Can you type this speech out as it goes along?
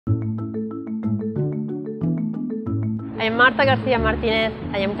I am Marta Garcia Martinez.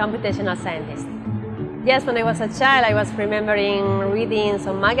 I am computational scientist. Yes, when I was a child, I was remembering reading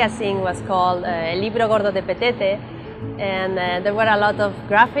some magazine was called El Libro Gordo de Petete, and there were a lot of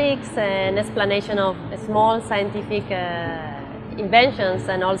graphics and explanation of small scientific inventions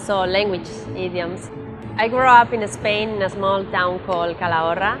and also language idioms. I grew up in Spain in a small town called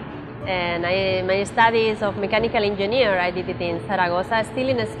Calahorra, and my studies of mechanical engineer, I did it in Zaragoza, still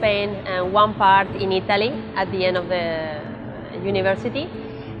in Spain, and one part in Italy at the end of the university.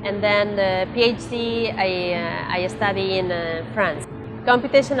 And then the PhD I study in France.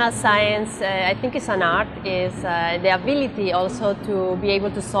 Computational science, I think is an art, is the ability also to be able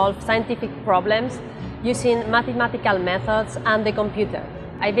to solve scientific problems using mathematical methods and the computer.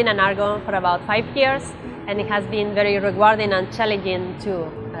 I've been at Argonne for about 5 years, and it has been very rewarding and challenging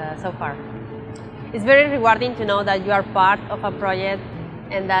too so far. It's very rewarding to know that you are part of a project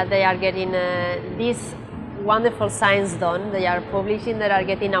and that they are getting this wonderful science done. They are publishing, they are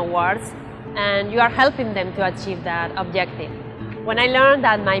getting awards, and you are helping them to achieve that objective. When I learned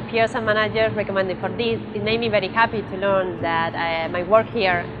that my peers and managers recommended for this, it made me very happy to learn that my work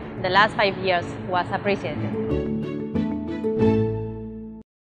here the last 5 years was appreciated.